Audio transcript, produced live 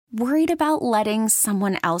Worried about letting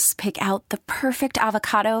someone else pick out the perfect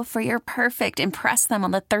avocado for your perfect impress them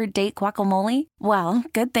on the third date guacamole? Well,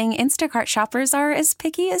 good thing Instacart shoppers are as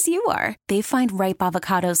picky as you are. They find ripe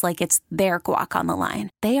avocados like it's their guac on the line.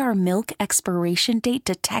 They are milk expiration date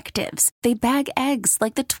detectives. They bag eggs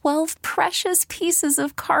like the 12 precious pieces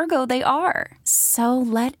of cargo they are. So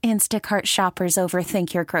let Instacart shoppers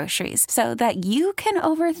overthink your groceries so that you can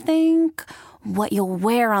overthink what you'll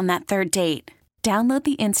wear on that third date. Download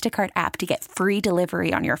the Instacart app to get free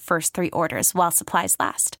delivery on your first 3 orders while supplies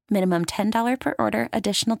last. Minimum $10 per order.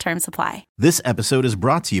 Additional terms apply. This episode is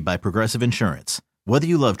brought to you by Progressive Insurance. Whether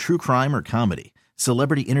you love true crime or comedy,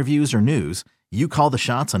 celebrity interviews or news, you call the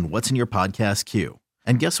shots on what's in your podcast queue.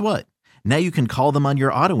 And guess what? Now you can call them on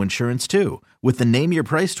your auto insurance too with the Name Your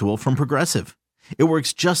Price tool from Progressive. It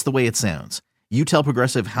works just the way it sounds. You tell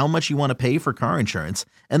Progressive how much you want to pay for car insurance,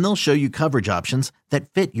 and they'll show you coverage options that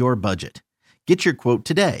fit your budget. Get your quote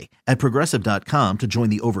today at Progressive.com to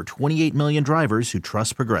join the over 28 million drivers who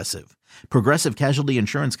trust Progressive. Progressive Casualty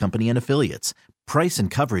Insurance Company and Affiliates. Price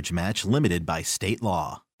and coverage match limited by state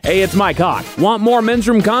law. Hey, it's Mike Hawk. Want more Men's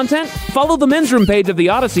Room content? Follow the Men's Room page of the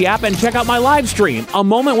Odyssey app and check out my live stream, A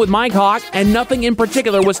Moment with Mike Hawk and Nothing in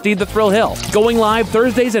Particular with Steve the Thrill Hill. Going live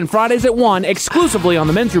Thursdays and Fridays at 1 exclusively on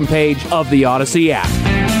the Men's Room page of the Odyssey app.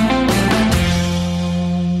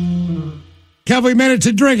 Couple minutes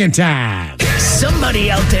of drinking time. Somebody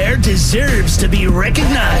out there deserves to be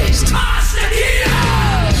recognized.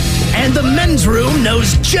 And the Men's Room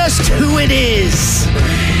knows just who it is.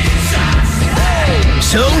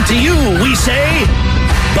 So to you, we say,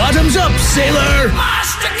 bottoms up, sailor.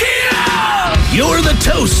 You're the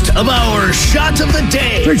toast of our shot of the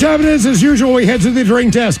day. Drink time it is. As usual, we head to the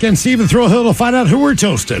drink desk and Steve the Thrill Hill to find out who we're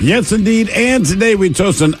toasting. Yes, indeed. And today we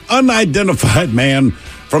toast an unidentified man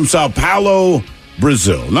from Sao Paulo,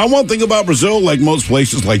 Brazil. Now, one thing about Brazil, like most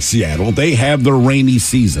places like Seattle, they have their rainy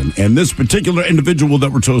season. And this particular individual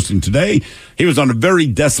that we're toasting today, he was on a very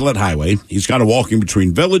desolate highway. He's kind of walking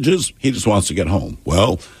between villages. He just wants to get home.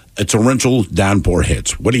 Well, a torrential downpour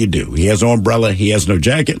hits. What do? He has no umbrella. He has no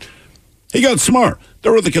jacket. He got smart.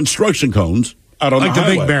 There were the construction cones out on the highway. Like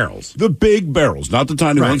the big barrels. The big barrels, not the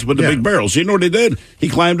tiny ones, but the big barrels. You know what he did? He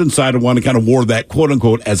climbed inside of one and kind of wore that,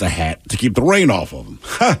 quote-unquote, as a hat to keep the rain off of him.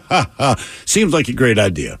 Ha, ha, ha. Seems like a great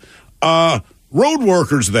idea. Road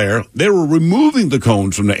workers there, they were removing the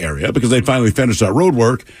cones from the area because they finally finished that road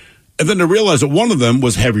work, and then they realized that one of them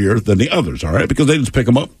was heavier than the others, all right, because they just pick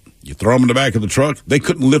them up. You throw them in the back of the truck. They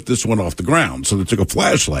couldn't lift this one off the ground, so they took a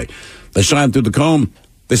flashlight. They shined through the cone.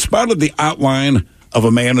 They spotted the outline of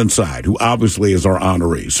a man inside, who obviously is our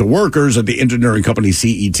honoree. So workers at the engineering company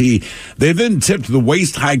CET, they then tipped the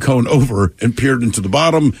waist-high cone over and peered into the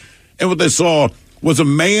bottom, and what they saw was a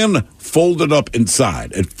man folded up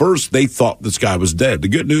inside. At first, they thought this guy was dead. The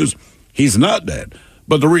good news, he's not dead.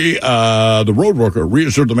 But the road worker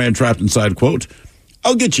reassured the man trapped inside, quote,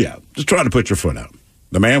 "I'll get you out. Just try to put your foot out."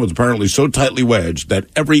 The man was apparently so tightly wedged that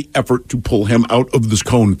every effort to pull him out of this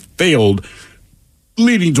cone failed,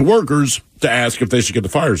 leading to workers to ask if they should get the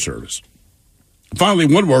fire service. Finally,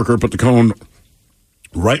 one worker put the cone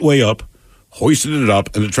right way up, hoisted it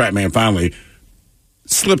up, and the trap man finally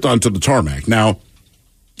slipped onto the tarmac. Now,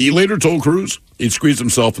 he later told crews he'd squeezed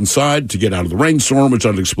himself inside to get out of the rainstorm, which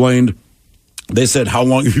I'd explained. They said, "How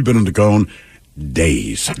long have you been in the cone?"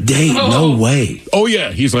 Days. Days? No way. Oh,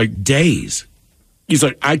 yeah. He's like, days. He's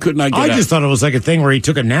like, I could not get out. I just thought it was like a thing where he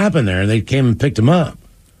took a nap in there and they came and picked him up.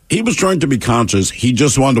 He was trying to be conscious. He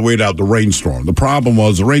just wanted to wait out the rainstorm. The problem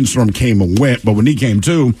was the rainstorm came and went, but when he came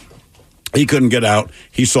to, he couldn't get out.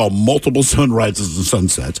 He saw multiple sunrises and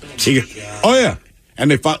sunsets. Oh, yeah.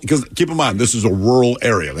 And they because keep in mind, this is a rural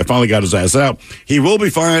area. They finally got his ass out. He will be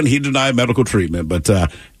fine. He denied medical treatment. But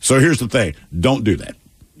so here's the thing. Don't do that.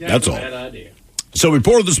 That's all. Bad idea. So we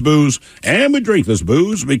pour this booze, and we drink this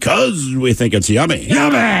booze because we think it's yummy.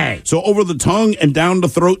 Yummy! So over the tongue and down the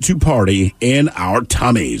throat to party in our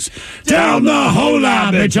tummies. Down the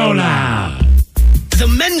hola, bichola! The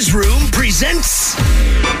Men's Room presents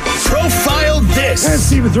Profile This. And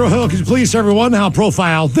Steve the Thrill Hill, could you please tell everyone how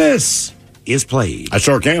Profile This is played? I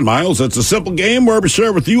sure can, Miles. It's a simple game where we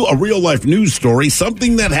share with you a real-life news story,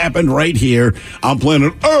 something that happened right here on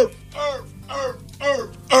planet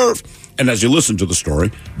Earth. And as you listen to the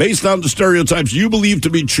story, based on the stereotypes you believe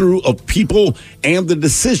to be true of people and the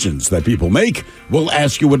decisions that people make, we'll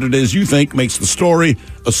ask you what it is you think makes the story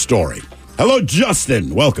a story. Hello,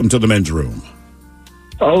 Justin. Welcome to the Men's Room.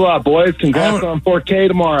 Hola, boys. Congrats on 4K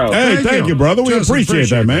tomorrow. Hey, thank you, brother. We Justin, appreciate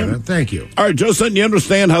that, man. Thank you. All right, Justin, you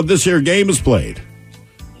understand how this here game is played?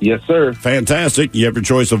 Yes, sir. Fantastic. You have your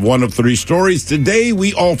choice of one of three stories. Today,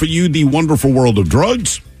 we offer you the wonderful world of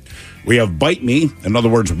drugs. We have Bite Me. In other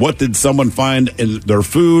words, what did someone find in their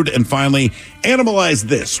food? And finally, Animalize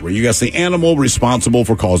This, where you guess the animal responsible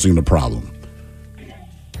for causing the problem.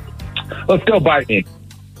 Let's go Bite Me.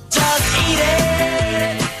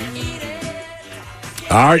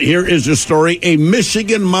 All right, here is your story. A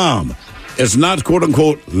Michigan mom is not,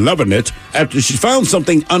 quote-unquote, loving it after she found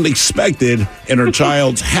something unexpected in her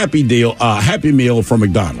child's Happy Meal from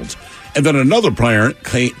McDonald's. And then another parent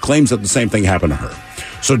claims that the same thing happened to her.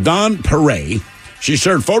 So Dawn Perret, she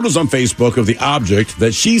shared photos on Facebook of the object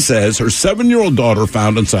that she says her 7-year-old daughter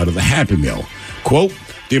found inside of the Happy Meal. Quote,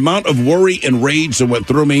 the amount of worry and rage that went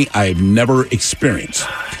through me, I have never experienced.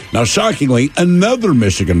 Now, shockingly, another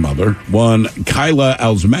Michigan mother, one Kyla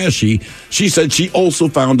Alzmashi, she said she also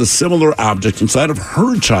found a similar object inside of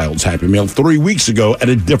her child's Happy Meal 3 weeks ago at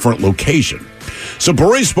a different location. So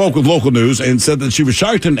Perret spoke with local news and said that she was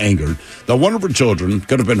shocked and angered that one of her children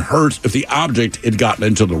could have been hurt if the object had gotten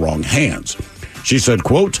into the wrong hands. She said,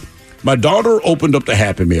 quote, my daughter opened up the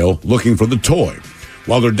Happy Meal looking for the toy.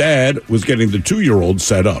 While their dad was getting the 2-year-old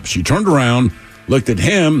set up, she turned around, looked at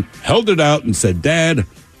him, held it out, and said, Dad,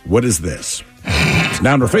 what is this?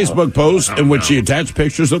 Now, in her Facebook post, in which she attached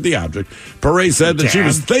pictures of the object, Perret said that she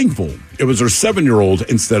was thankful it was her 7-year-old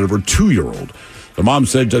instead of her 2-year-old. The mom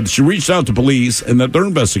said that she reached out to police and that they're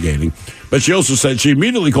investigating, but she also said she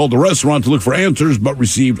immediately called the restaurant to look for answers, but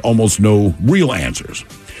received almost no real answers.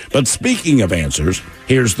 But speaking of answers,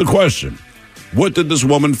 here's the question. What did this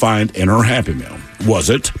woman find in her Happy Meal? Was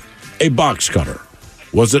it a box cutter?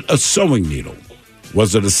 Was it a sewing needle?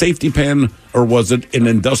 Was it a safety pin, or was it an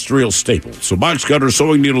industrial staple? So box cutter,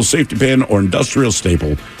 sewing needle, safety pin, or industrial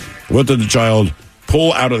staple. What did the child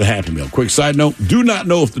pull out of the Happy Meal? Quick side note, do not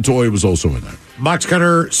know if the toy was also in there. Box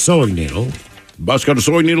cutter, sewing needle. Box cutter,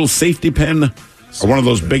 sewing needle, safety pin, or one of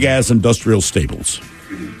those big-ass industrial staples.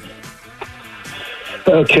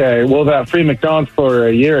 Okay, well, that free McDonald's for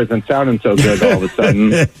a year isn't sounding so good all of a sudden.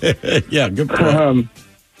 Yeah, good point.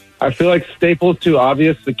 I feel like staple's too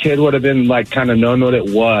obvious. The kid would have been, kind of known what it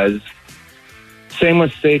was. Same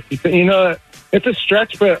with safety. You know, it's a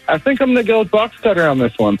stretch, but I think I'm going to go with box cutter on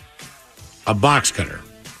this one. A box cutter.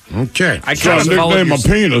 Okay. I can't nickname my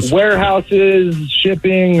penis. Warehouses,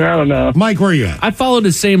 shipping, I don't know. Mike, where are you at? I followed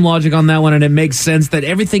the same logic on that one, and it makes sense that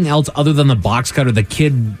everything else other than the box cutter, the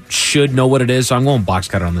kid should know what it is, so I'm going box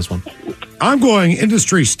cutter on this one. I'm going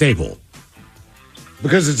industry staple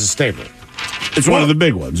because it's a staple. It's one of the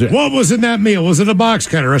big ones. Yeah. What was in that meal? Was it a box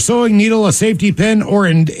cutter, a sewing needle, a safety pin, or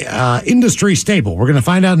an industry staple? We're going to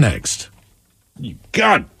find out next.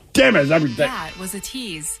 God damn it. That was a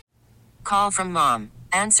tease. Call from mom.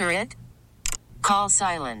 Answer it. Call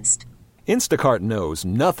silenced. Instacart knows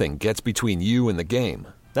nothing gets between you and the game.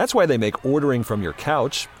 That's why they make ordering from your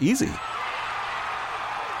couch easy.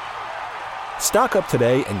 Stock up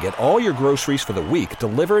today and get all your groceries for the week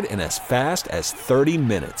delivered in as fast as 30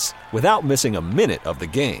 minutes without missing a minute of the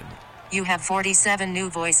game. You have 47 new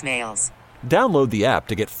voicemails. Download the app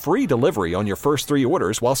to get free delivery on your first 3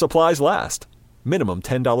 orders while supplies last. Minimum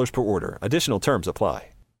 $10 per order. Additional terms apply.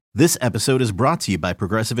 This episode is brought to you by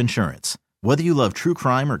Progressive Insurance. Whether you love true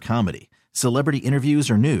crime or comedy, celebrity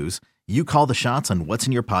interviews or news, you call the shots on what's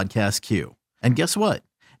in your podcast queue. And guess what?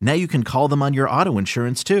 Now you can call them on your auto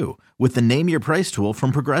insurance too with the Name Your Price tool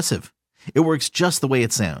from Progressive. It works just the way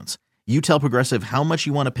it sounds. You tell Progressive how much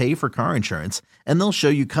you want to pay for car insurance, and they'll show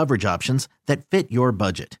you coverage options that fit your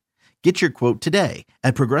budget. Get your quote today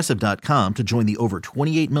at Progressive.com to join the over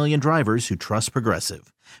 28 million drivers who trust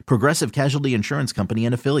Progressive. Progressive Casualty Insurance Company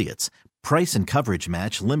and Affiliates. Price and coverage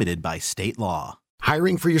match limited by state law.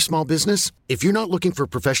 Hiring for your small business? If you're not looking for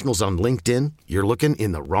professionals on LinkedIn, you're looking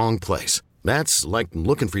in the wrong place. That's like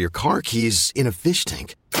looking for your car keys in a fish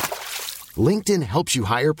tank. LinkedIn helps you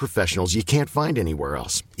hire professionals you can't find anywhere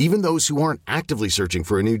else, even those who aren't actively searching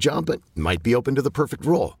for a new job but might be open to the perfect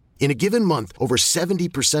role. In a given month, over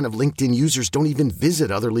 70% of LinkedIn users don't even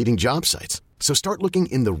visit other leading job sites. So start looking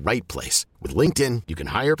in the right place. With LinkedIn, you can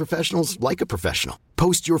hire professionals like a professional.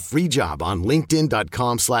 Post your free job on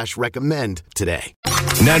linkedin.com/recommend today.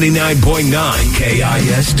 99.9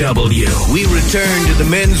 KISW. We return to the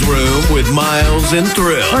men's room with Miles and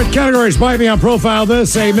Thrill. All right, categories might be on Profile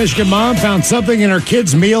This. A Michigan mom found something in her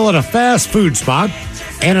kid's meal at a fast food spot.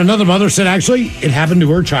 And another mother said, actually, it happened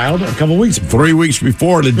to her child a couple weeks before. 3 weeks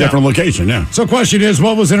before at a different location, yeah. So question is,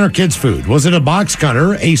 what was in her kid's food? Was it a box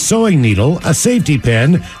cutter, a sewing needle, a safety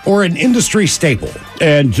pin, or an industry staple?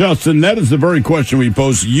 And Justin, that is the very question we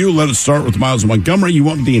posed to you. Let us start with Miles Montgomery. You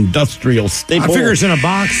want the industrial staple? I figure it's in a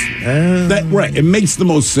box. Right. It makes the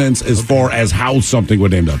most sense as far as how something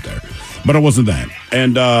would end up there. But it wasn't that.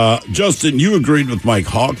 And Justin, you agreed with Mike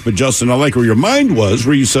Hawk, but Justin, I like where your mind was,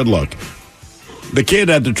 where you said, look, the kid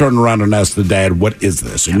had to turn around and ask the dad, what is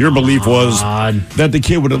this? And your belief was that the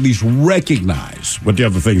kid would at least recognize what the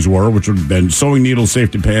other things were, which would have been sewing needle,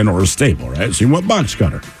 safety pin, or a staple, right? So you went box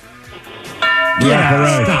cutter. Yeah,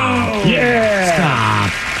 correct. Stop. Yeah.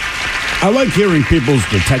 Stop. I like hearing people's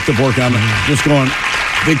detective work on it. Just going,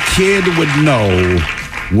 the kid would know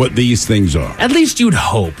what these things are. At least you'd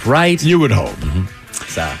hope, right? You would hope. Mm-hmm.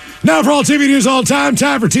 So. Now for all TV news all time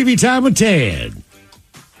for TV Time with Ted.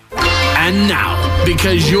 And now,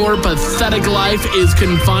 because your pathetic life is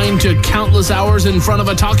confined to countless hours in front of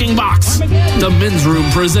a talking box, the Men's Room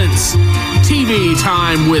presents TV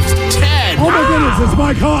Time with Ted. Oh my goodness, it's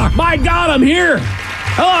Mike Hawk. My God, I'm here.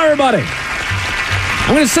 Hello, everybody.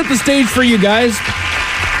 I'm going to set the stage for you guys.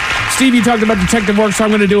 Steve, you talked about detective work, so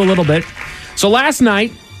I'm going to do a little bit. So last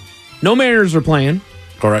night, no Mariners are playing.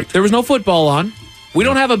 Correct. There was no football on. We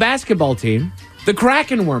don't have a basketball team. The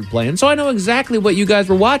Kraken weren't playing, so I know exactly what you guys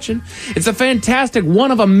were watching. It's a fantastic one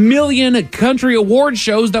of a million country award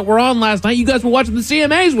shows that were on last night. You guys were watching the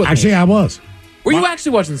CMAs with Actually, me. I was. Were you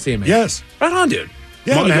actually watching the CMAs? Yes. Right on, dude.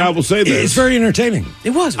 Yeah, I will say this. It's very entertaining. It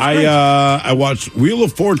was. I watched Wheel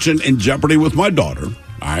of Fortune and Jeopardy with my daughter.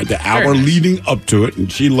 All right, the hour leading up to it,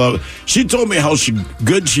 and she told me how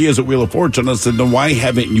good she is at Wheel of Fortune. I said, then why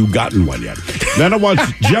haven't you gotten one yet? Then I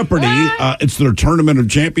watched Jeopardy. It's their Tournament of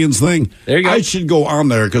Champions thing. There you go. I should go on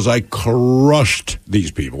there because I crushed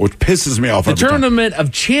these people, which pisses me off. The Tournament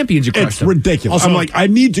of Champions, you crushed It's them. ridiculous. I'm like, I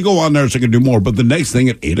need to go on there so I can do more. But the next thing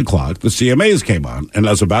at 8 o'clock, the CMAs came on, and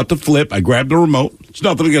I was about to flip. I grabbed the remote. It's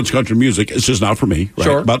nothing against country music. It's just not for me. Right?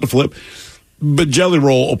 Sure. About to flip. But Jelly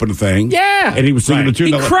Roll opened a thing. Yeah. And he was singing the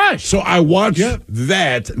tune. He crushed. So I watched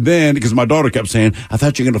that then because my daughter kept saying, I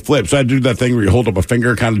thought you were going to flip. So I do that thing where you hold up a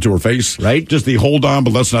finger kind of to her face. Right. Just the hold on,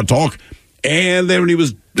 but let's not talk. And then when he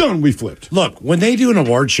was done, we flipped. Look, when they do an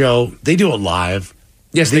award show, they do it live.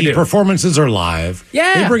 Yes, they do. The performances are live.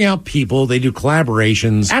 Yeah. They bring out people. They do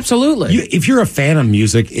collaborations. Absolutely. If you're a fan of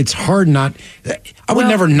music, it's hard not. I would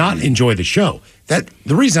never not enjoy the show.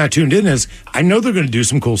 The reason I tuned in is I know they're going to do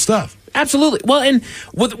some cool stuff. Absolutely. Well, and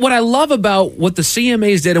what I love about what the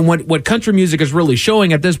CMAs did and what country music is really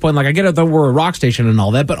showing at this point, like I get it that we're a rock station and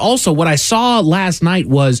all that, but also what I saw last night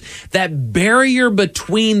was that barrier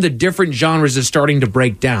between the different genres is starting to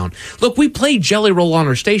break down. Look, we play Jelly Roll on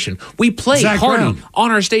our station. We play Zach Hardy Brown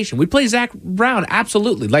on our station. We play Zach Brown,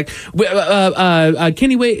 absolutely. Like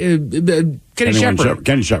Kenny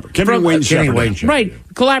Shepard. Kenny Wayne Shepherd. Right.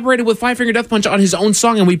 Collaborated with Five Finger Death Punch on his own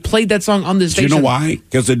song, and we played that song on this station. Do you know why?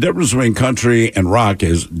 Because the difference between country and rock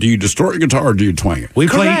is, do you distort your guitar or do you twang it?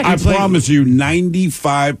 I promise you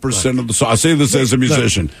 95% of the song. I say this as a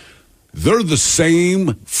musician. They're the same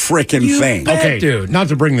frickin' thing. Okay, dude. Not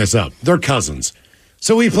to bring this up. They're cousins.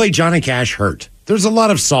 So we play Johnny Cash Hurt. There's a lot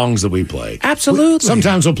of songs that we play. Absolutely.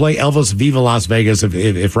 Sometimes we'll play Elvis Viva Las Vegas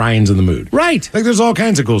if Ryan's in the mood. Right. Like there's all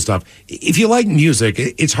kinds of cool stuff. If you like music,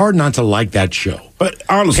 it's hard not to like that show. But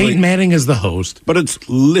honestly, Peyton Manning is the host. But it's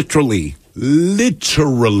literally the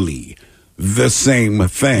same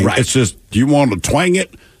thing. Right. It's just, do you want to twang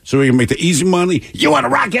it so we can make the easy money? You want to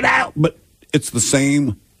rock it out? But it's the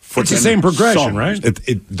same. It's the same progression, songs. right?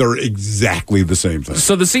 They're exactly the same thing.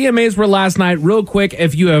 So the CMAs were last night. Real quick,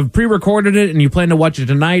 if you have pre-recorded it and you plan to watch it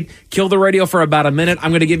tonight, kill the radio for about a minute.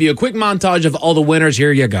 I'm going to give you a quick montage of all the winners.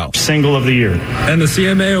 Here you go. Single of the year. And the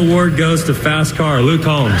CMA award goes to Fast Car, Luke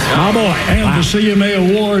Holmes. Oh, boy. And the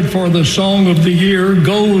CMA award for the Song of the Year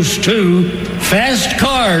goes to Fast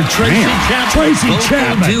Car, Tracy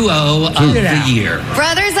Chapman. Duo of the Year.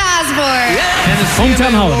 Brothers Osborne. And the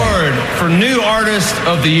Hometown CMA Holiday. award for New Artist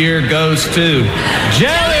of the Year goes to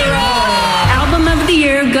Jelly Roll. Album of the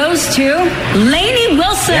Year goes to Lainey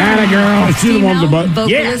Wilson. Atta girl. Female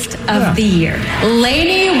Vocalist of the Year.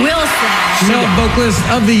 Lainey Wilson. Female Vocalist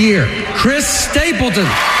of the Year, Chris Stapleton.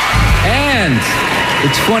 And the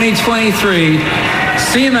 2023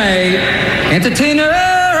 CMA Entertainer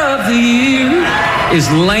of the Year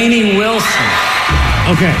is Lainey Wilson.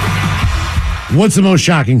 Okay. What's the most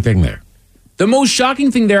shocking thing there? The most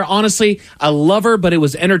shocking thing there, honestly, I love her, but it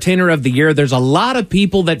was Entertainer of the Year. There's a lot of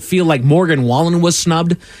people that feel like Morgan Wallen was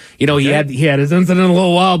snubbed. You know, he had his incident a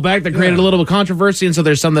little while back that created a little bit of controversy, and so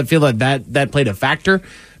there's some that feel that played a factor.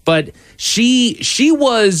 But she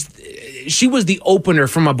was the opener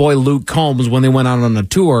for my boy Luke Combs when they went out on a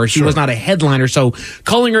tour. She was not a headliner, so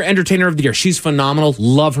calling her Entertainer of the Year, she's phenomenal.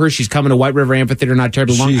 Love her. She's coming to White River Amphitheater not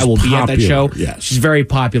terribly long. I will be at that show. Yes. She's very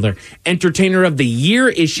popular. Entertainer of the Year,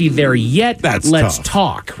 is she there yet? Let's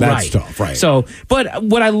talk. That's tough, right. So, but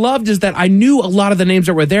what I loved is that I knew a lot of the names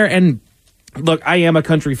that were there, and Look, I am a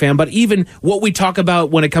country fan, but even what we talk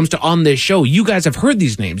about when it comes to on this show, you guys have heard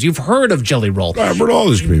these names. You've heard of Jelly Roll. I've heard all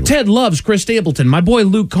these people. Ted Loves, Chris Stapleton, my boy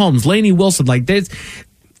Luke Combs, Lainey Wilson. Like this,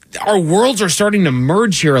 our worlds are starting to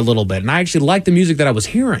merge here a little bit, and I actually like the music that I was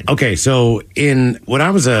hearing. Okay, so when I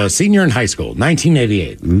was a senior in high school,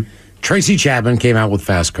 1988, Tracy Chapman came out with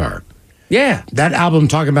Fast Car. Yeah. That album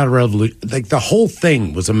talking about a revolution, like the whole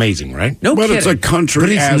thing was amazing, right? No kidding. But it's a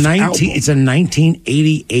country album. It's a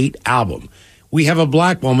 1988 album. We have a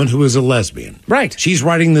black woman who is a lesbian. Right. She's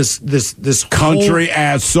writing this country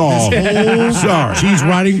ass song. Sorry.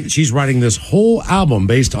 She's writing this whole album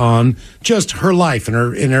based on just her life and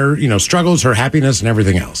her struggles, her happiness and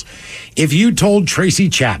everything else. If you told Tracy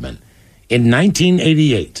Chapman in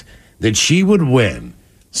 1988 that she would win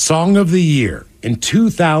Song of the Year in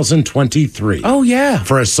 2023. Oh yeah.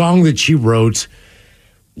 For a song that she wrote,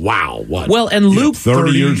 wow, what? Well, and Luke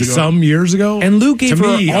 30 years ago. Some years ago. And Luke gave to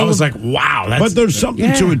her me, all I was of- like, wow. But there's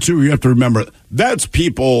something to it too. You have to remember that's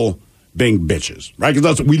people being bitches, right?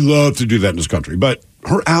 Because we love to do that in this country. But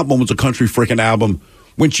her album was a country freaking album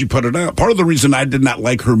when she put it out. Part of the reason I did not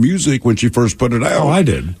like her music when she first put it out, I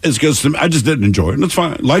did, is because I just didn't enjoy it. And it's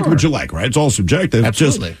fine. Like what you like, right? It's all subjective.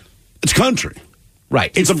 Absolutely. It's country.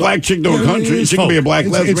 Right. It's a black chick doing country. She can be a black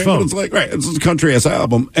lesbian. But it's like, right, it's a country ass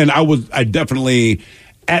album. And I definitely,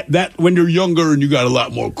 at that, when you're younger and you got a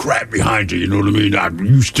lot more crap behind you, you know what I mean?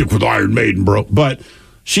 You stick with Iron Maiden, bro. But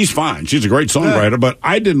she's fine. She's a great songwriter, but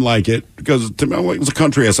I didn't like it because to me, I'm like, it's a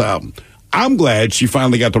country ass album. I'm glad she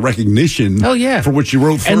finally got the recognition for what she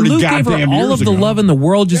wrote 30 and Luke goddamn gave her all years of the ago. love in the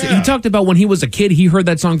world. He talked about when he was a kid, he heard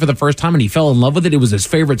that song for the first time and he fell in love with it. It was his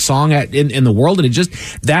favorite song in the world, and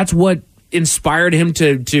that's what inspired him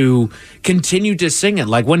to continue to sing it.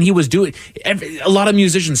 Like when he was doing, a lot of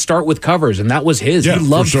musicians start with covers, and that was his. Yeah, he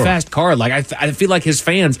loved for sure. Fast Car. Like I feel like his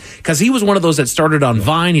fans, because he was one of those that started on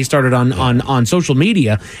Vine, he started on social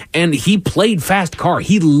media, and he played Fast Car.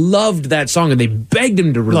 He loved that song, and they begged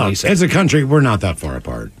him to release it. As a country, we're not that far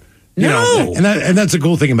apart. No. And that's a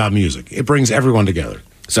cool thing about music. It brings everyone together.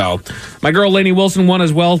 So, my girl Lainey Wilson won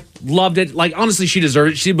as well. Loved it. Like, honestly, she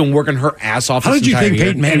deserved it. She'd been working her ass off. How did you think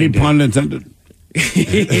Peyton Manning Any did? pun intended?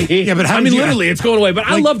 Yeah, but how I did mean, you- literally, it's going away. But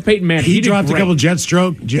I Like, love Peyton Manning. He did dropped a great. couple jets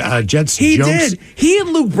He jokes. did. He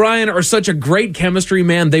and Luke Bryan are such a great chemistry,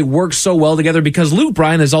 man. They work so well together because Luke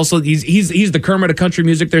Bryan is also he's the Kermit of country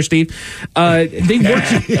music there, Steve.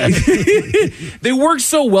 They work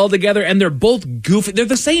so well together, and they're both goofy. They're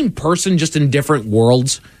the same person, just in different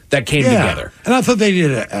worlds that came together. And I thought they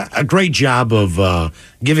did a great job of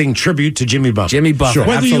giving tribute to Jimmy Buffett. Jimmy Buffett, Sure.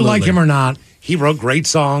 Whether you absolutely. like him or not, he wrote great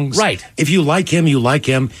songs. Right. If you like him, you like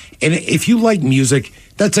him. And if you like music,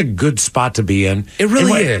 that's a good spot to be in. It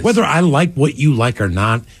really And is. Whether I like what you like or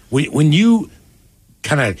not, when you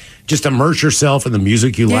kind of just immerse yourself in the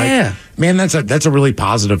music you Yeah. like, man, that's a really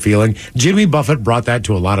positive feeling. Jimmy Buffett brought that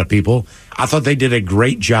to a lot of people. I thought they did a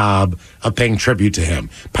great job of paying tribute to him.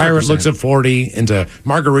 Pirate 100%. Looks at 40 into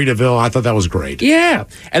Margaritaville. I thought that was great. Yeah,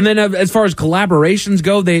 and then as far as collaborations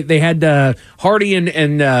go, they had Hardy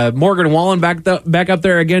and Morgan Wallen back up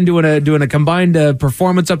there again doing a combined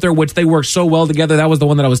performance up there, which they worked so well together. That was the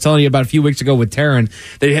one that I was telling you about a few weeks ago with Taryn.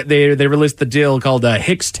 They released the deal called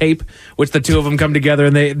Hicks Tape, which the two of them come together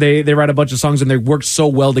and they write a bunch of songs and they work so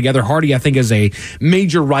well together. Hardy, I think, is a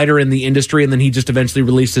major writer in the industry, and then he just eventually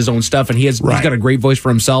released his own stuff, and he's got a great voice for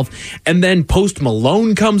himself. And then Post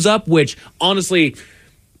Malone comes up, which honestly,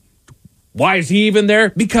 why is he even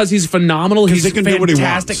there? Because he's phenomenal. He's he can do what he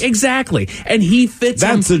fantastic. wants. Exactly. And he fits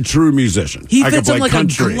That's him. a true musician. He I can fits him play like a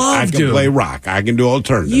country. glove, I can dude. play rock. I can do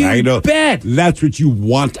alternative. You I can do, bet. That's what you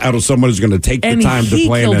want out of someone who's going to take And the time he to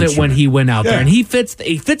play killed an it instrument. when he went out there, Yeah. and he fits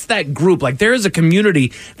that group. Like there is a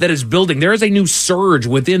community that is building. There is a new surge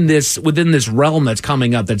within this realm that's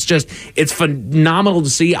coming up. It's phenomenal to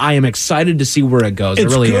see. I am excited to see where it goes.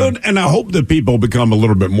 It's I really good, am. and I hope that people become a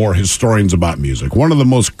little bit more historians about music. One of the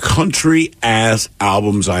most country-ass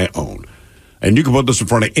albums I own, and you can put this in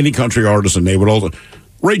front of any country artist and they would all...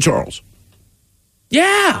 Ray Charles.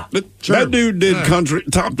 Yeah. That dude did country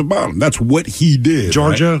top to bottom. That's what he did.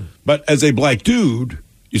 Georgia. Right? But as a black dude,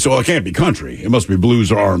 you say, well, it can't be country. It must be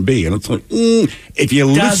blues or R&B. And it's like, if you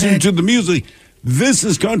listen to the music... This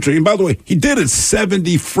is country. And by the way, he did it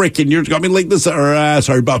 70 freaking years ago. I mean, like this,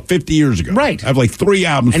 about 50 years ago. Right. I have like 3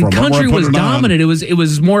 albums And from him. where I country put was it on. dominant. It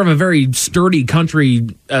was more of a very sturdy country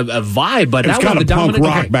vibe, but It was that was kind the of punk dominant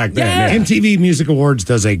rock back then. Yeah. Yeah. MTV Music Awards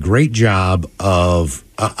does a great job of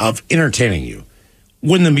entertaining you.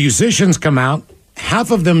 When the musicians come out, half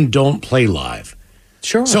of them don't play live.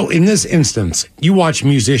 Sure. So in this instance, you watch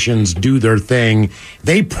musicians do their thing.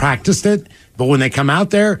 They practiced it But when they come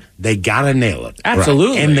out there, they got to nail it.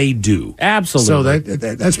 Absolutely. Right. And they do. Absolutely.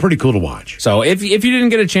 So that's pretty cool to watch. So if you didn't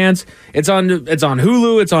get a chance, it's on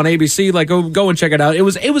Hulu, it's on ABC. Like go and check it out. It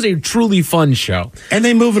was a truly fun show. And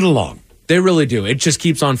they move it along. They really do. It just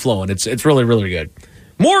keeps on flowing. It's really, really good.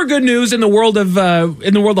 More good news in the world of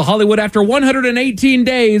Hollywood. After 118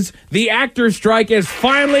 days, the actors' strike is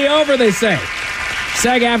finally over, they say.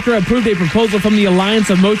 SAG-AFTRA approved a proposal from the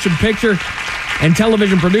Alliance of Motion Picture and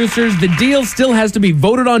Television Producers. The deal still has to be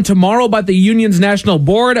voted on tomorrow by the union's national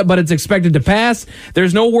board, but it's expected to pass.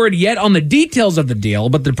 There's no word yet on the details of the deal,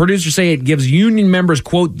 but the producers say it gives union members,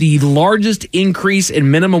 quote, the largest increase in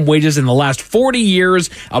minimum wages in the last 40 years,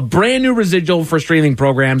 a brand new residual for streaming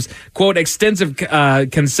programs, quote, extensive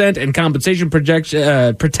consent and compensation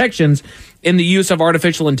protections in the use of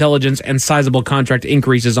artificial intelligence, and sizable contract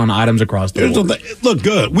increases on items across the board. Look,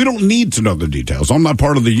 good. We don't need to know the details. I'm not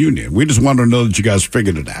part of the union. We just want to know that you guys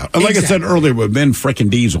figured it out. And like I said earlier with Ben frickin'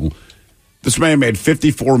 Diesel, this man made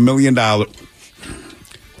 $54 million.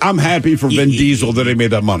 I'm happy for Vin Diesel that he made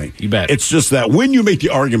that money. You bet. It's just that when you make the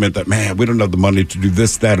argument that, man, we don't have the money to do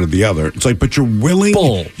this, that, or the other, it's like, but you're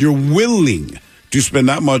willing to spend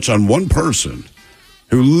that much on one person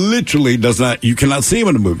who literally does not, you cannot see him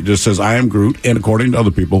in a movie. Just says, I am Groot, and according to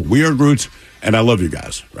other people, we are Groot, and I love you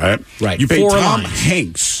guys, right? Right. You pay Tom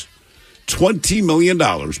Hanks $20 million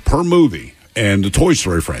per movie in the Toy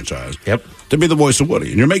Story franchise to be the voice of Woody.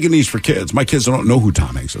 And you're making these for kids. My kids don't know who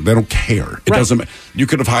Tom Hanks is. They don't care. It doesn't. You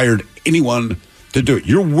could have hired anyone to do it.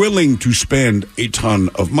 You're willing to spend a ton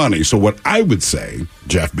of money. So what I would say,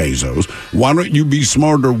 Jeff Bezos, why don't you be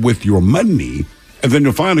smarter with your money, and then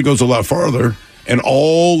you'll find it goes a lot farther. And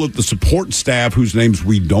all of the support staff whose names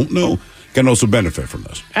we don't know can also benefit from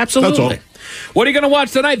this. Absolutely. That's all. What are you going to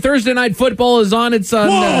watch tonight? Thursday Night Football is on. It's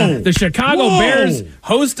on the Chicago Bears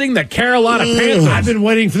hosting the Carolina Panthers. I've been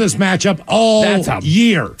waiting for this matchup all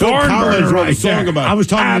year. Collins wrote a song about it. I was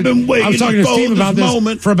talking to Steve about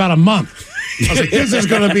this for about a month. I was like, this is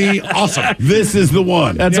going to be awesome. This is the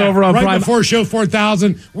one. That's over on right Prime. Before Show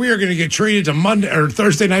 4000, we are going to get treated to Monday or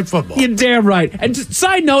Thursday Night Football. You're damn right. And just,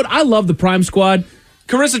 side note, I love the Prime Squad.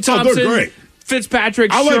 Carissa Thompson, they're great.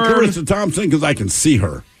 Fitzpatrick, I like Sherm. Carissa Thompson because I can see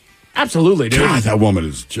her. Absolutely, dude. God, that woman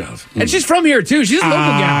is just... And she's from here, too. She's a local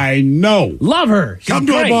gal. I know. Love her. She's Come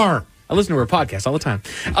to great. a bar. I listen to her podcast all the time.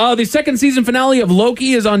 The second season finale of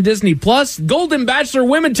Loki is on Disney+. Golden Bachelor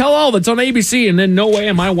Women Tell All, that's on ABC, and then no way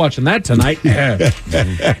am I watching that tonight. And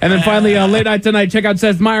then finally, late night tonight, check out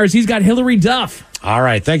Seth Meyers. He's got Hillary Duff. All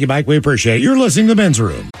right. Thank you, Mike. We appreciate it. You're listening to The Men's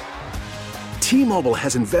Room. T-Mobile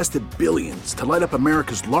has invested billions to light up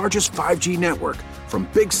America's largest 5G network, from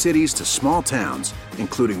big cities to small towns,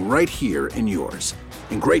 including right here in yours.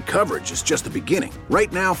 And great coverage is just the beginning.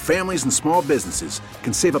 Right now, families and small businesses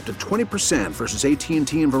can save up to 20% versus AT&T and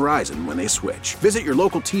Verizon when they switch. Visit your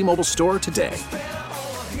local T-Mobile store today.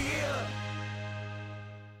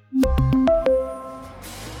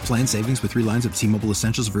 Plan savings with 3 lines of T-Mobile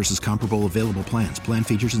Essentials versus comparable available plans. Plan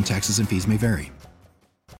features and taxes and fees may vary.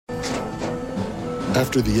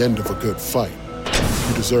 After the end of a good fight,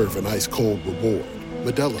 you deserve an ice-cold reward.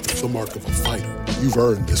 Modelo is the mark of a fighter. You've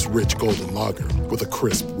earned this rich golden lager with a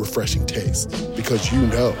crisp, refreshing taste. Because you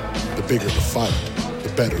know, the bigger the fight, the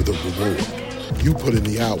better the reward. You put in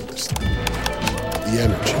the hours, the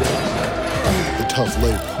energy, the tough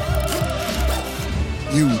labor.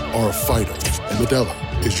 You are a fighter, and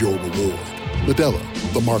Modelo is your reward.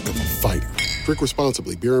 Modelo, the mark of a fighter. Drink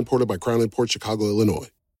responsibly. Beer imported by Crown Imports, Chicago, Illinois.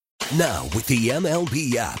 Now, with the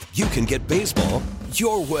MLB app, you can get baseball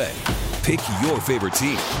your way. Pick your favorite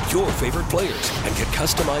team, your favorite players, and get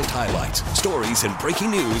customized highlights, stories, and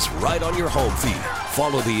breaking news right on your home feed.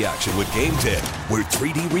 Follow the action with Game 10, where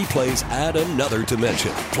 3D replays add another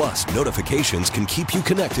dimension. Plus, notifications can keep you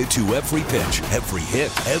connected to every pitch, every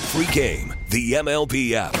hit, every game. The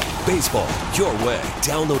MLB app. Baseball your way.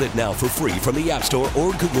 Download it now for free from the App Store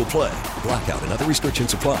or Google Play. Blackout and other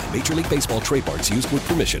restrictions apply. Major League Baseball trademarks used with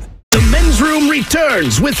permission. The Men's Room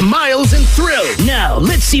returns with Miles and Thrill. Now,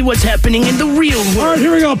 let's see what's happening in the real world. All right,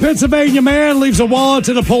 here we go. Pennsylvania man leaves a wallet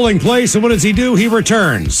at a polling place, and what does he do? He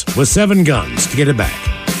returns with 7 guns to get it back.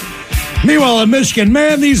 Meanwhile, in Michigan,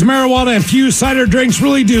 man, these marijuana-infused cider drinks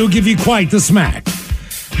really do give you quite the smack.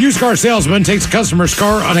 Used car salesman takes a customer's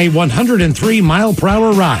car on a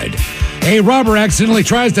 103-mile-per-hour ride. A robber accidentally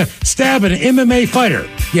tries to stab an MMA fighter.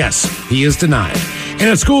 Yes, he is denied. And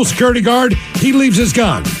a school security guard, he leaves his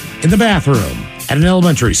gun in the bathroom at an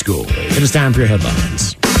elementary school. It is time for your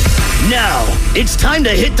headlines. Now, it's time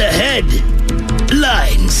to hit the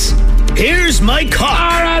headlines. Here's Mike Hawk.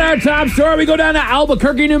 All right, our top story. We go down to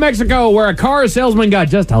Albuquerque, New Mexico, where a car salesman got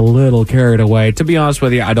just a little carried away. To be honest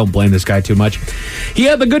with you, I don't blame this guy too much. He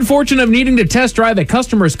had the good fortune of needing to test drive a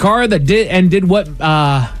customer's car that did what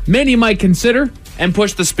many might consider and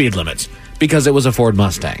push the speed limits because it was a Ford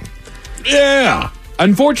Mustang. Yeah.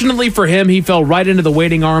 Unfortunately for him, he fell right into the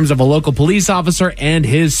waiting arms of a local police officer and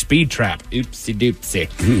his speed trap. Oopsie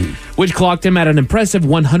doopsie. Which clocked him at an impressive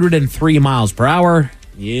 103 miles per hour.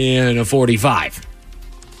 Yeah, and a 45.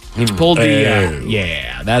 He pulled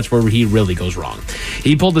that's where he really goes wrong.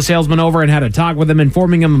 He pulled the salesman over and had a talk with him,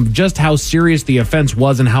 informing him of just how serious the offense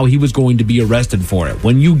was and how he was going to be arrested for it.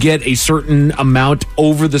 When you get a certain amount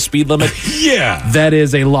over the speed limit, that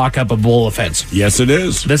is a lockupable offense. Yes, it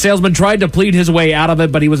is. The salesman tried to plead his way out of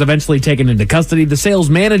it, but he was eventually taken into custody. The sales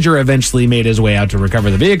manager eventually made his way out to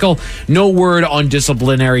recover the vehicle. No word on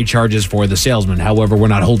disciplinary charges for the salesman. However, we're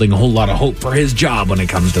not holding a whole lot of hope for his job when it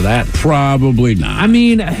comes to that. Probably not. I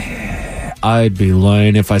mean, I'd be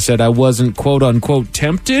lying if I said I wasn't quote-unquote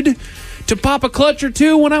tempted to pop a clutch or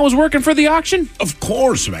two when I was working for the auction. Of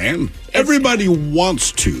course, man. Everybody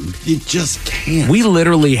wants to. You just can't. We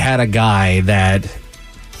literally had a guy that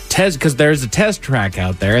because there's a test track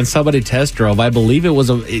out there, and somebody test drove. I believe it was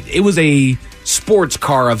a sports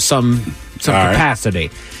car of some capacity,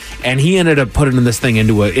 and he ended up putting this thing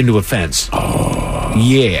into a fence. Oh.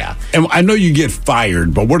 Yeah. And I know you get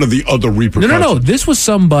fired, but what are the other repercussions? No. This was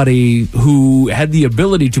somebody who had the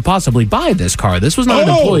ability to possibly buy this car. This was not an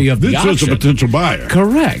employee of the auction. This was a potential buyer.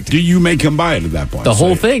 Correct. Do you make him buy it at that point? The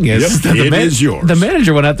whole thing is... Yep, it is yours. The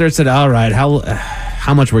manager went out there and said, all right,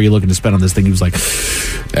 how much were you looking to spend on this thing? He was like,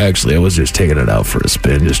 actually, I was just taking it out for a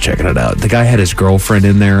spin, just checking it out. The guy had his girlfriend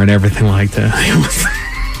in there and everything like that.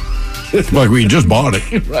 Like we just bought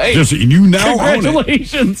it. Right. You now own it.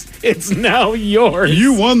 Congratulations. It's now yours.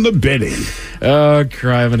 You won the bidding. Oh,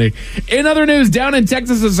 criminy. In other news, down in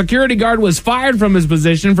Texas, a security guard was fired from his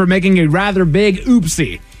position for making a rather big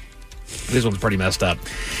oopsie. This one's pretty messed up.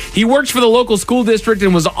 He works for the local school district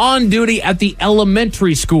and was on duty at the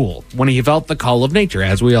elementary school when he felt the call of nature,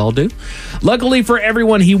 as we all do. Luckily for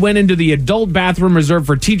everyone, he went into the adult bathroom reserved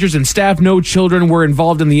for teachers and staff. No children were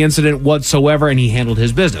involved in the incident whatsoever, and he handled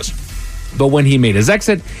his business. But when he made his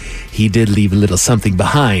exit, he did leave a little something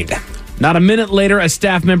behind. Not a minute later, a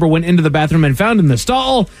staff member went into the bathroom and found in the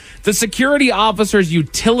stall the security officer's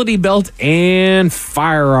utility belt and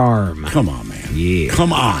firearm. Come on, man. Yeah.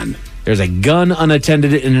 Come on. There's a gun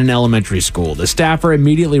unattended in an elementary school. The staffer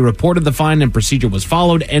immediately reported the find and procedure was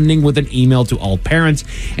followed, ending with an email to all parents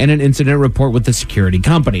and an incident report with the security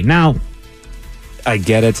company. Now, I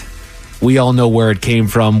get it. We all know where it came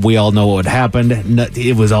from. We all know what happened.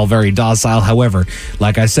 It was all very docile. However,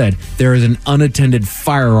 like I said, there is an unattended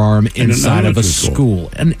firearm inside of a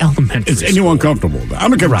school. An elementary school. Is anyone comfortable with that? I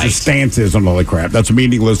don't care what your stance is on all that crap. That's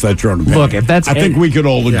meaningless. That's your own opinion. Look, if that's... I think we could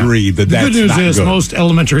all agree that that's not good. The good news is most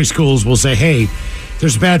elementary schools will say, hey,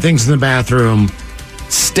 there's bad things in the bathroom.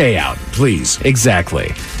 Stay out. Please.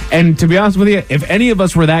 Exactly. And to be honest with you, if any of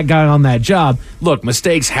us were that guy on that job, look,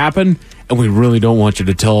 mistakes happen, and we really don't want you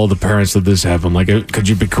to tell all the parents that this happened. Like, could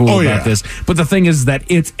you be cool about this? But the thing is that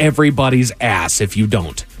it's everybody's ass if you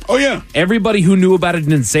don't. Oh, yeah. Everybody who knew about it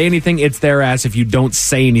didn't say anything. It's their ass if you don't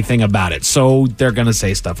say anything about it. So they're going to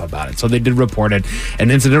say stuff about it. So they did report it.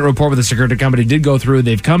 An incident report with the security company did go through.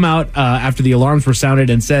 They've come out after the alarms were sounded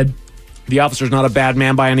and said, the officer's not a bad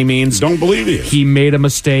man by any means. Don't believe he is. He made a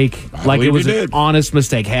mistake. Like it was an honest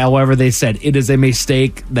mistake. However, they said it is a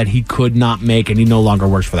mistake that he could not make, and he no longer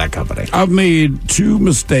works for that company. I've made 2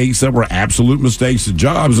 mistakes that were absolute mistakes at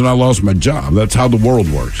jobs, and I lost my job. That's how the world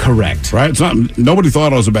works. Correct. Right? It's not, nobody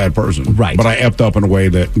thought I was a bad person. Right. But I effed up in a way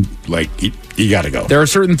that, like, you got to go. There are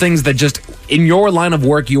certain things that just, in your line of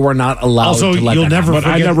work, you are not allowed to let you'll that never happen.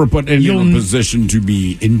 But I never put anyone in a position to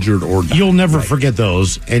be injured or die. You'll never forget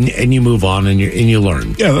those, and you move on, and you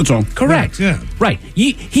learn. Yeah, that's all. Correct. Yeah. Right.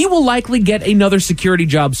 He will likely get another security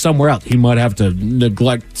job somewhere else. He might have to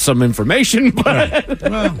neglect some information, but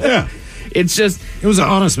well, yeah. It's just... It was an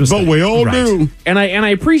honest mistake. But we all do. And I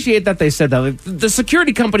appreciate that they said that. Like, the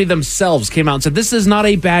security company themselves came out and said, this is not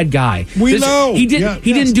a bad guy. We know. He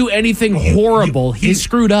didn't do anything horrible. He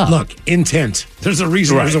screwed up. Look, intent. There's a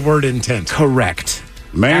reason there's a word intent. Correct.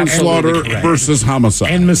 Manslaughter versus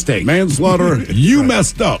homicide. And mistake. Manslaughter, you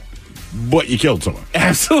messed up, but you killed someone.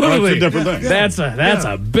 Absolutely. That's a different thing. That's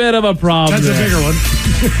a bit of a problem. That's a bigger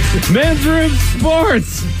one. Men's Room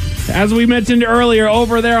Sports. As we mentioned earlier,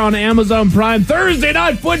 over there on Amazon Prime, Thursday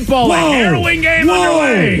Night Football, a harrowing game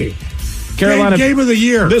underway. Carolina game of the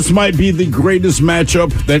year. This might be the greatest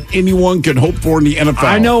matchup that anyone could hope for in the NFL.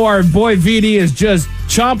 I know our boy VD is just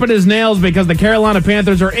chomping his nails because the Carolina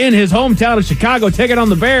Panthers are in his hometown of Chicago taking on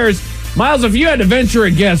the Bears. Miles, if you had to venture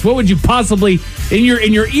a guess, what would you possibly, in your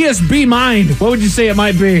ESB mind, what would you say it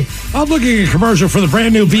might be? I'm looking at a commercial for the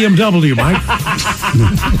brand new BMW, Mike.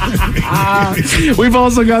 We've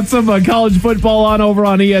also got some college football on over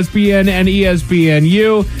on ESPN and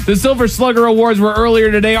ESPNU. The Silver Slugger Awards were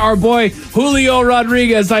earlier today. Our boy Julio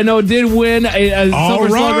Rodriguez, I know, did win a Silver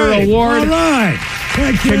Slugger Award. All right.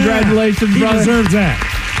 Congratulations, brother. He deserves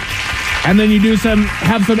that. And then you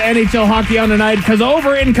have some NHL hockey on tonight because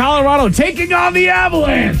over in Colorado, taking on the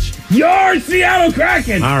Avalanche, your Seattle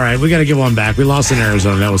Kraken. All right, we got to get one back. We lost in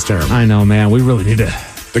Arizona. That was terrible. I know, man. We really need to.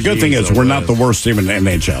 The good thing is we're not the worst team in the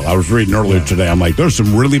NHL. I was reading earlier today. I'm like, there's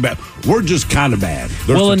some really bad. We're just kind of bad.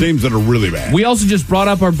 There's some teams that are really bad. We also just brought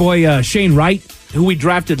up our boy Shane Wright, who we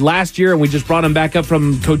drafted last year, and we just brought him back up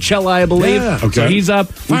from Coachella, I believe. Yeah. Okay. So he's up.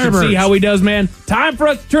 We can see how he does, man. Time for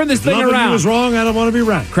us to turn this thing around. He was wrong. I don't want to be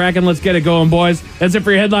right. Kraken, let's get it going, boys. That's it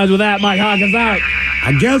for your headlines with that. Mike Hawkins out.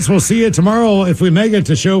 I guess we'll see you tomorrow if we make it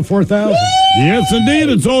to show 4,000. Yes, indeed.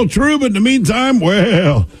 It's all true. But in the meantime,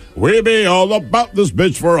 well, we be all about this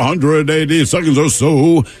bitch for 180 seconds or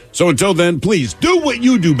so. So until then, please do what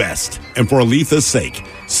you do best. And for Aletha's sake,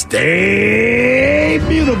 stay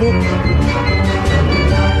beautiful.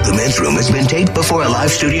 The Men's Room has been taped before a live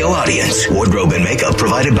studio audience. Wardrobe and makeup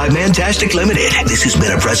provided by Mantastic Limited. This has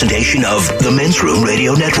been a presentation of the Men's Room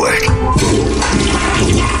Radio Network.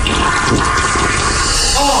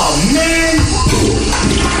 Oh, man!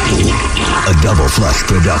 A Double Flush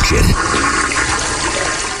production.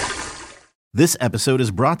 This episode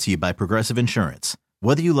is brought to you by Progressive Insurance.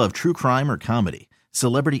 Whether you love true crime or comedy,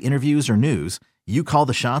 celebrity interviews or news, you call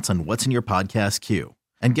the shots on what's in your podcast queue.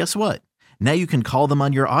 And guess what? Now you can call them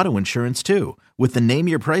on your auto insurance too with the Name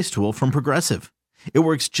Your Price tool from Progressive. It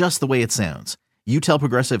works just the way it sounds. You tell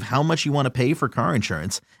Progressive how much you want to pay for car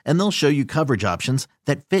insurance, and they'll show you coverage options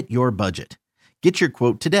that fit your budget. Get your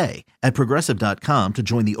quote today at Progressive.com to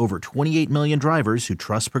join the over 28 million drivers who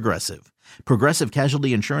trust Progressive. Progressive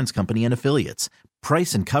Casualty Insurance Company and Affiliates.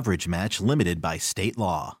 Price and coverage match limited by state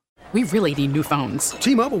law. We really need new phones.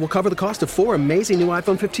 T-Mobile will cover the cost of 4 amazing new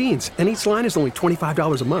iPhone 15s, and each line is only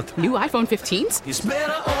 $25 a month. New iPhone 15s? It's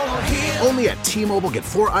better over here. Only at T-Mobile, get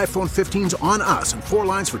 4 iPhone 15s on us and 4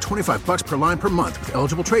 lines for $25 per line per month with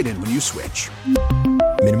eligible trade-in when you switch.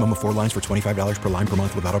 Minimum of 4 lines for $25 per line per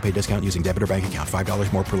month with autopay discount using debit or bank account.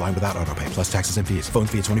 $5 more per line without autopay, plus taxes and fees. Phone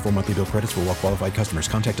fee at 24 monthly bill credits for well-qualified customers.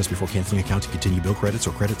 Contact us before canceling account to continue bill credits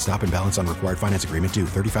or credit stop and balance on required finance agreement due.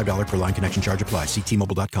 $35 per line connection charge applies. See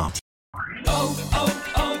T-Mobile.com.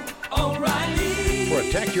 O'Reilly.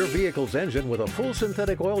 Protect your vehicle's engine with a full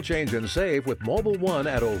synthetic oil change and save with Mobil 1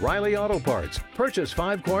 at O'Reilly Auto Parts. Purchase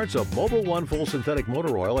 5 quarts of Mobil 1 full synthetic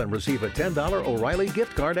motor oil and receive a $10 O'Reilly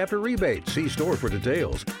gift card after rebate. See store for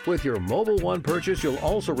details. With your Mobil 1 purchase, you'll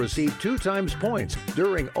also receive 2 times points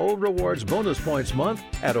during O Rewards Bonus Points Month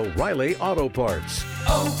at O'Reilly Auto Parts.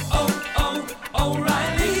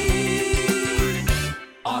 O'Reilly.